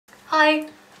Hi.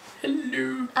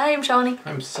 Hello. I'm Shawnee.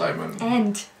 I'm Simon.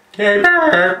 And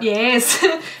K-pop. yes,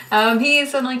 he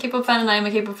is a non-K-pop fan and I'm a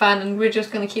K-pop fan, and we're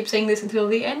just gonna keep saying this until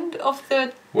the end of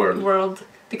the world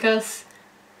because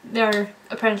there are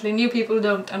apparently new people who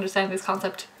don't understand this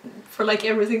concept for like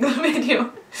every single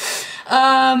video.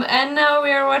 And now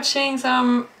we are watching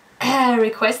some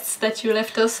requests that you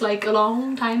left us like a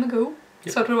long time ago. Yep.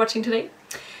 That's what we're watching today.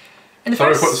 And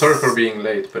sorry for being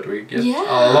late, but we get a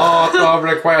lot of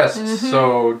requests,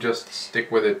 so just stick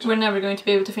with it. We're never going to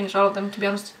be able to finish all of them, to be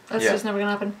honest. That's just never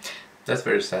gonna happen. That's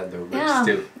very sad though, but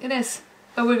still. It is.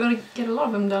 But we're gonna get a lot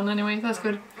of them done anyway, that's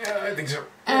good. Yeah, I think so.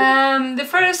 The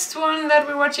first one that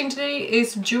we're watching today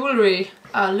is Jewelry.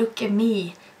 Look at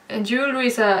Me. And Jewelry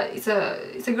is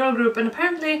a girl group, and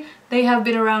apparently they have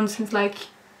been around since like,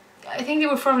 I think they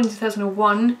were formed in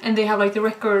 2001, and they have like the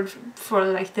record for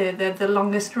like the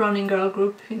longest running girl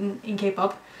group in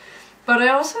K-pop. But I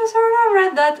also sort of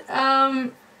read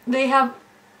that they have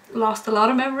lost a lot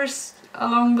of members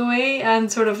along the way,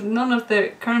 and sort of none of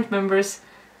the current members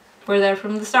were there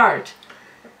from the start.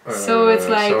 So it's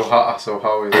like... So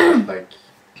how is that like...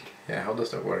 Yeah, how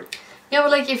does that work? Yeah, but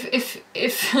like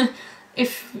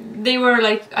if they were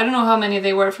like, I don't know how many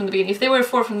they were from the beginning. If they were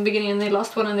 4 from the beginning and they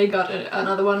lost one and they got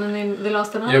another one and then they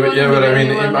lost another one. Yeah, but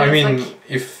I mean, like,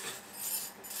 if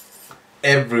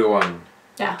everyone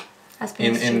has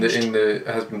been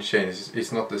has been changed,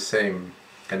 it's not the same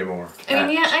anymore. I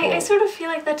mean, I sort of feel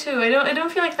like that too. I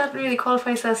don't feel like that really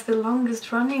qualifies as the longest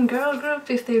running girl group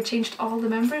if they've changed all the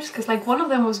members, because like one of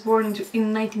them was born in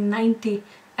 1990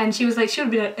 and she would have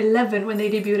been at 11 when they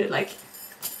debuted. Like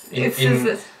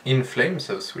In Flames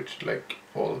have switched like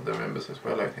all of the members as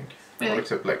well, I think. Really? All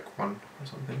except like one or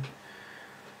something.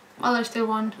 Well, there's still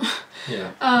one.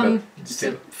 Yeah, but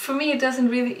still. So for me,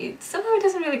 somehow it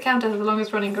doesn't really count as the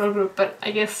longest running girl group, but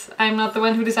I guess I'm not the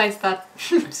one who decides that.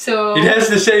 So it has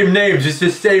the same names, it's the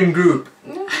same group.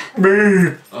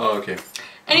 Oh, okay.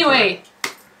 Anyway,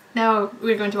 now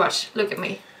we're going to watch Look at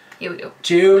Me. Here we go.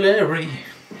 Jewelry.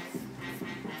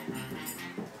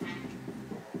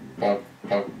 I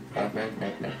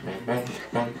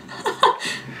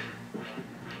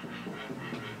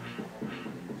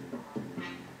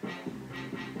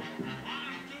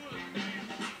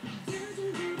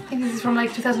think this is from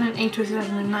like 2008 to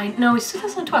 2009. No, it's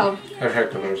 2012. Her hair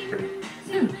color is pretty.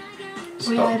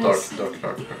 Dark.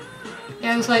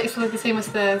 Yeah, it's like the same as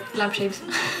the lampshades.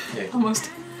 Yeah. Almost.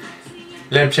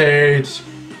 Lampshades!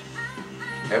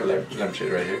 I have a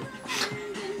lampshade right here.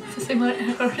 It's the same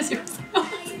hair color as yours.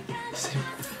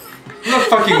 Not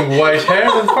fucking white hair,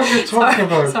 what the fuck are you talking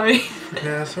about? Sorry.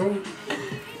 Yeah, so...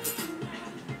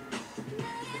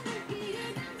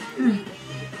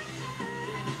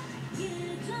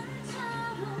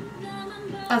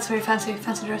 That's very fancy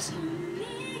dress.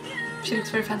 She looks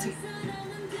very fancy.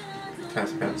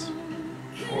 Fancy pants.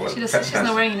 Or she's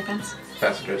not wearing any pants.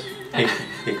 Fancy dress. Hey.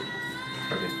 Okay.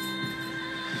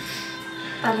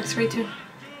 That looks great too.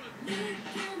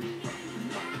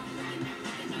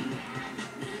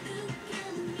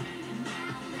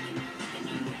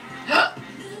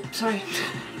 Sorry.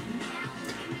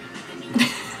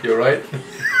 You're right?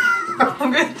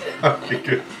 I'm good. Okay,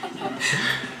 good.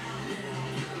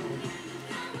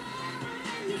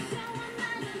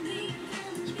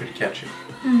 It's pretty catchy.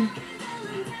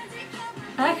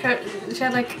 I like her. She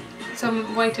had like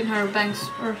some white in her bangs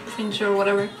or fringe or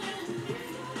whatever.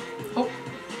 Oh.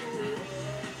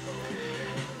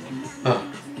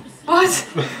 What?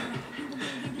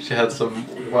 She had some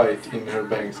white in her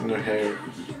bangs, in her hair.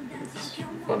 It's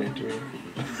funny to me.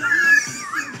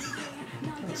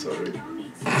 I'm sorry.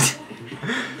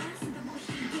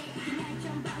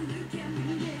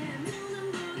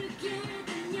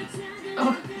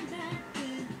 Oh.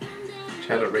 She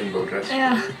had a rainbow dress.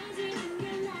 Yeah.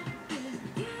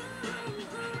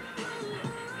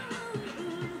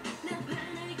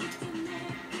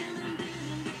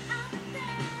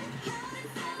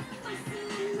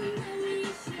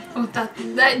 Oh, that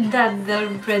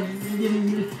red.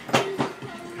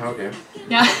 Okay.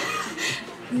 Yeah.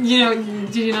 You know,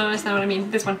 did you not understand what I mean?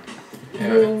 This one.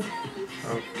 Yeah. Whoa.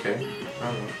 Okay. I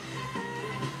don't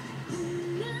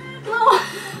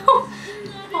Oh.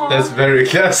 know. That's very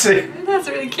classic. That's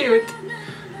really cute.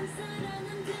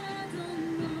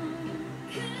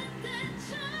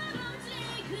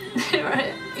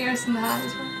 Right, ears in the hat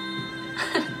as well.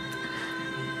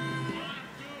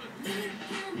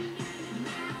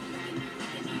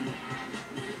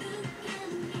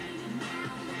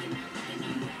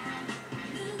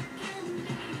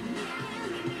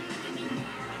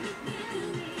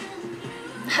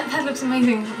 That looks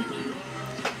amazing.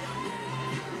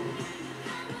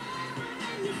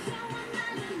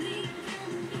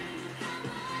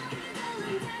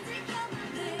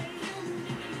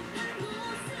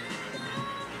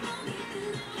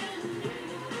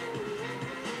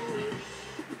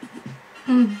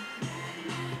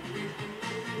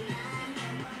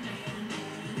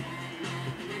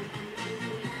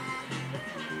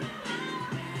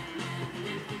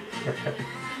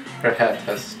 Her hat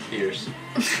has ears.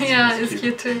 Yeah, it's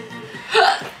cute too.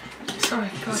 Sorry,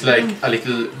 God. It's like a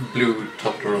little blue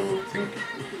Totoro thing.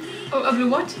 Oh, a blue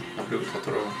what? A blue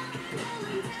Totoro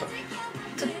stuff.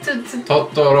 Totoro.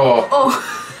 Totoro! Oh.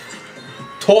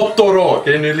 Totoro!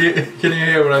 Can you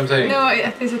hear what I'm saying? No,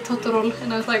 I think it's a Totorol,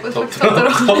 and I was like, what's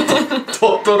Totoro?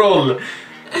 Totorol!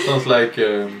 Sounds like...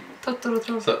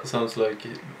 Totoro. Sounds like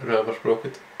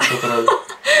rövarspråket. Totorol.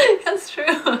 That's true.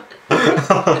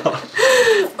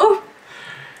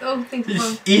 Oh, thank you.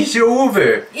 It's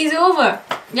over! It's over!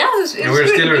 Yeah, it's and we're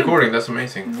still recording, that's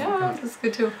amazing. Yeah, that's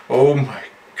good too. Oh my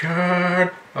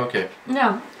god! Okay.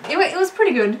 Yeah, it was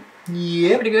pretty good.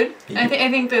 Yeah. Pretty good. I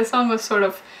think the song was sort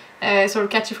of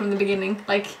catchy from the beginning.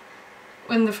 Like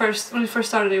when it first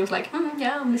started, it was like,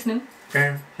 yeah, I'm listening.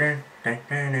 Yeah.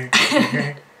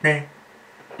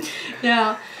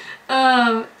 Yeah,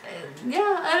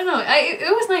 I don't know.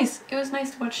 It was nice. It was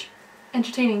nice to watch.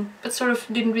 Entertaining, but sort of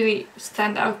didn't really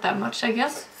stand out that much, I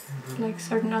guess. Like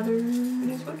certain other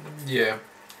videos would. Yeah.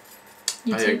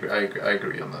 I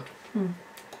agree on that.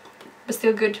 But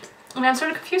still good. And I'm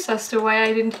sort of confused as to why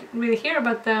I didn't really hear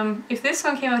about them. If this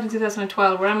song came out in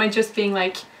 2012, or am I just being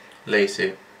like...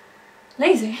 Lazy.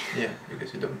 Lazy? Yeah,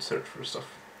 because you don't search for stuff.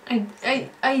 I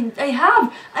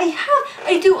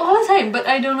do all the time, but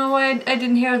I don't know why I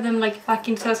didn't hear them like back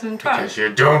in 2012. Because you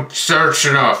don't search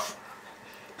enough!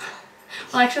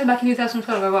 Well, actually back in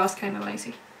 2012 I was kind of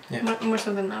lazy. Yeah. More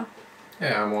so than now.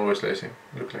 Yeah, I'm always lazy.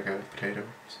 I look like a potato,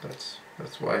 so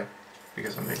that's why.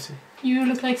 Because I'm lazy. You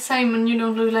look like Simon, you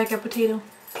don't look like a potato.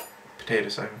 Potato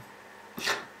Simon.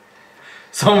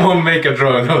 Someone make a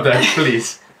drawing of that,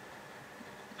 please.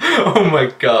 Oh my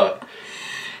god.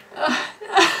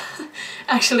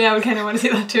 Actually, I would kind of want to see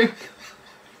that too.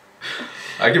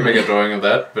 I can make a drawing of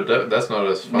that, but that's not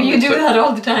as fun. But you do that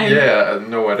all the time. Yeah,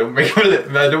 no, I don't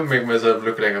make myself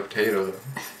look like a potato.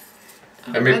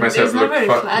 I make myself look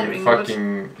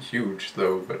fucking huge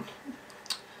though, but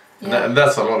yeah. and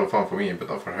that's a lot of fun for me, but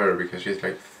not for her because she's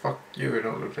like, fuck you, I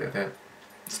don't look like that.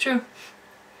 It's true.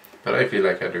 But I feel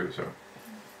like I do, so.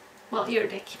 Well, you're a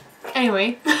dick.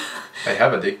 Anyway. I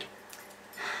have a dick.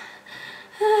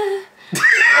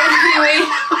 Anyway.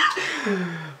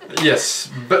 Yes,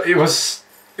 but it was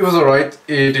alright.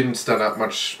 It didn't stand out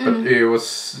much, but it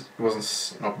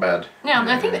wasn't not bad. Yeah,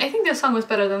 I think the song was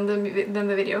better than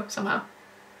the video somehow.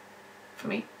 For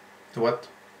me. The what?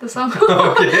 The song.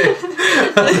 Okay.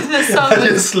 The song. I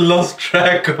just lost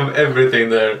track of everything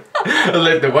there. I was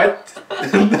like, the what?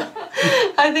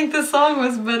 I think the song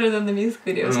was better than the music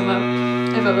video somehow.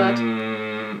 I felt that.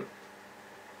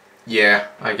 Yeah,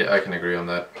 I can agree on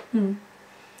that.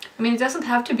 I mean, it doesn't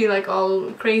have to be like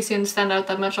all crazy and stand out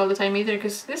that much all the time either,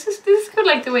 because this is good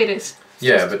like the way it is.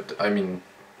 Yeah, but I mean,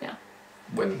 yeah,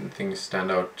 when things stand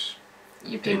out,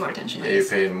 you pay more attention. Yeah, you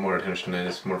pay more attention and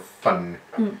it's more fun.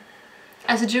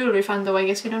 As a jewelry fan, though, I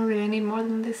guess you don't really need more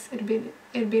than this. It'd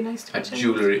be nice to watch. A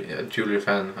jewelry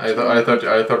fan. I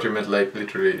thought you meant like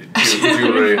literally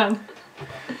jewelry. Fan.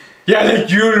 Yeah, like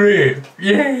jewelry.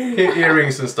 Yeah,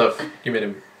 earrings and stuff. Give me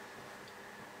them.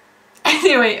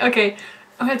 Anyway, okay.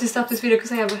 I have to stop this video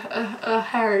because I have a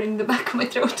hair in the back of my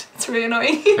throat. It's really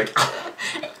annoying.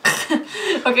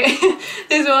 Okay,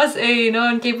 this was a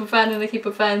non-K-pop fan and a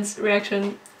K-pop fan's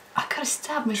reaction. I gotta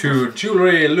stab myself. To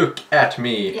jewelry, look at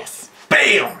me. Yes.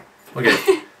 BAM!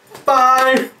 Okay.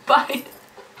 Bye! Bye.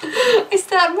 I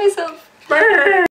stabbed myself. Bye!